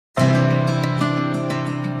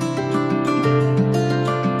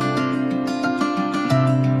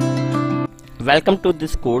Welcome to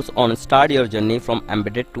this course on Start Your Journey from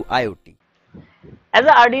Embedded to IoT. As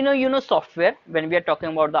a Arduino Uno software, when we are talking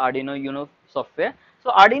about the Arduino Uno software,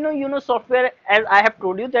 so Arduino Uno software, as I have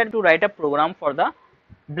told you, that to write a program for the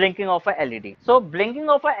blinking of a LED. So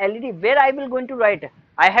blinking of a LED, where I will going to write?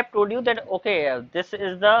 I have told you that okay, this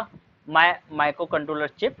is the my microcontroller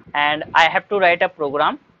chip, and I have to write a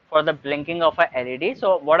program for the blinking of a LED.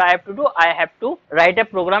 So what I have to do? I have to write a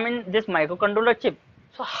program in this microcontroller chip.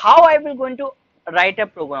 So how I will going to write a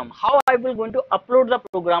program? How I will going to upload the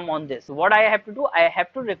program on this? What I have to do? I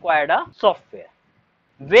have to require a software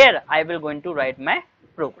where I will going to write my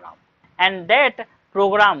program, and that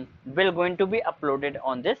program will going to be uploaded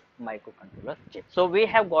on this microcontroller chip. So we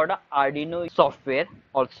have got a Arduino software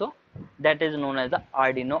also, that is known as the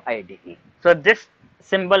Arduino IDE. So this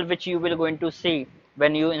symbol which you will going to see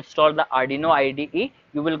when you install the Arduino IDE,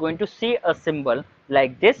 you will going to see a symbol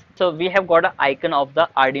like this. So we have got an icon of the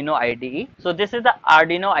Arduino IDE. So this is the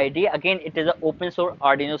Arduino IDE. Again, it is an open source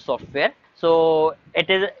Arduino software. So it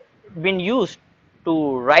is been used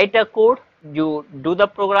to write a code. You do the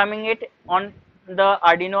programming it on the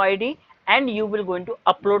Arduino IDE, and you will going to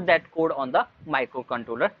upload that code on the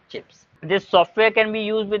microcontroller chips. This software can be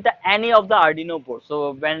used with any of the Arduino board.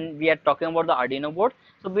 So when we are talking about the Arduino board,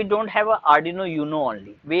 so we don't have a Arduino Uno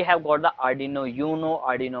only. We have got the Arduino Uno,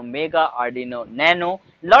 Arduino Mega, Arduino Nano.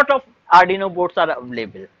 Lot of Arduino boards are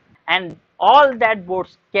available, and all that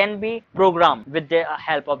boards can be programmed with the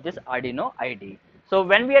help of this Arduino IDE. So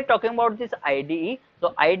when we are talking about this IDE,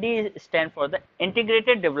 so IDE stands for the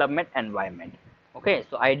Integrated Development Environment. Okay,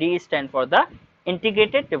 so IDE stands for the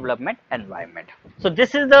Integrated Development Environment. So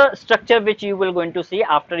this is the structure which you will going to see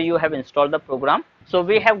after you have installed the program. So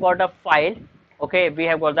we have got a file. Okay, we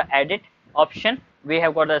have got the edit option, we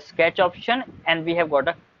have got a sketch option, and we have got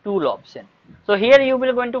a tool option. So here you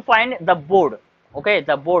will going to find the board. Okay,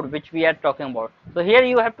 the board which we are talking about. So here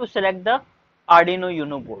you have to select the Arduino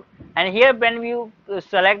Uno board, and here when you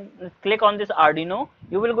click on this Arduino,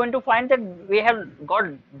 you will going to find that we have got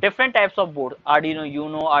different types of boards: Arduino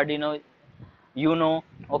Uno,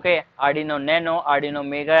 okay, Arduino Nano, Arduino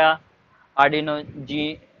Mega, Arduino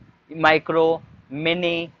G Micro,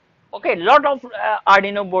 Mini. Okay, lot of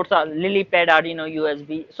Arduino boards are LilyPad, Arduino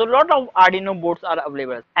USB. So lot of Arduino boards are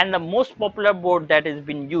available, and the most popular board that is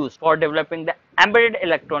being used for developing the embedded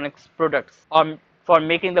electronics products or for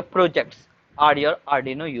making the projects are your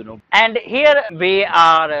Arduino Uno. And here we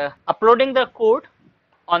are uploading the code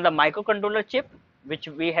on the microcontroller chip, which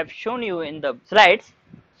we have shown you in the slides.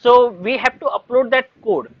 So we have to upload that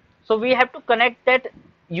code. So we have to connect that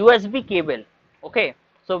USB cable. Okay,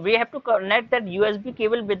 so we have to connect that USB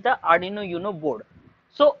cable with the Arduino Uno board.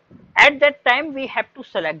 So at that time we have to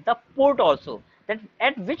select the port also, that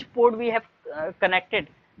at which port we have connected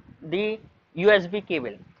the USB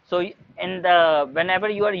cable. So in the whenever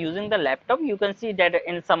you are using the laptop, you can see that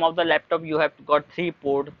in some of the laptop you have got 3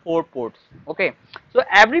 port, 4 ports. Okay, so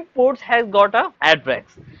every port has got a address.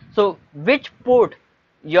 So which port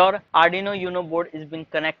your Arduino Uno board is being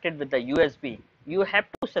connected with the USB, you have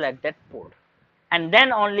to select that port, and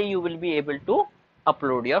then only you will be able to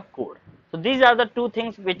upload your code. So these are the two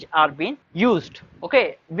things which are being used.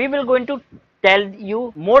 Okay, we will going to tell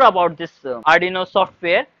you more about this Arduino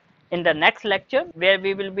software in the next lecture, where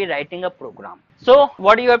we will be writing a program. So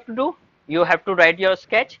what do you have to do? You have to write your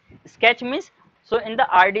sketch. Sketch means, so in the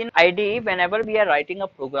Arduino IDE, whenever we are writing a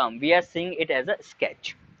program, we are seeing it as a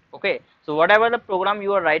sketch. Okay, so whatever the program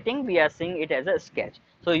you are writing, we are seeing it as a sketch.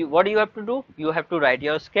 So what do you have to do? You have to write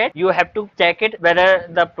your sketch. You have to check it whether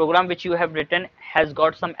the program which you have written has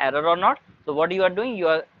got some error or not. So what you are doing? You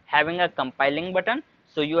are having a compiling button.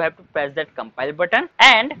 So you have to press that compile button,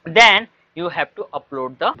 and then you have to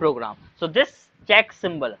upload the program. So this check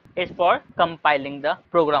symbol is for compiling the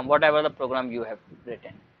program, whatever the program you have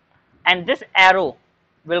written. And this arrow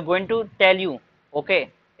will going to tell you, okay,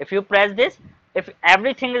 if you press this, if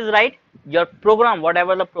everything is right, your program,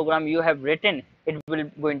 whatever the program you have written, it will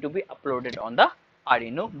going to be uploaded on the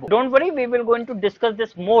Arduino board. Don't worry, we will going to discuss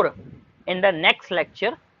this more in the next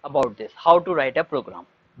lecture about this, how to write a program.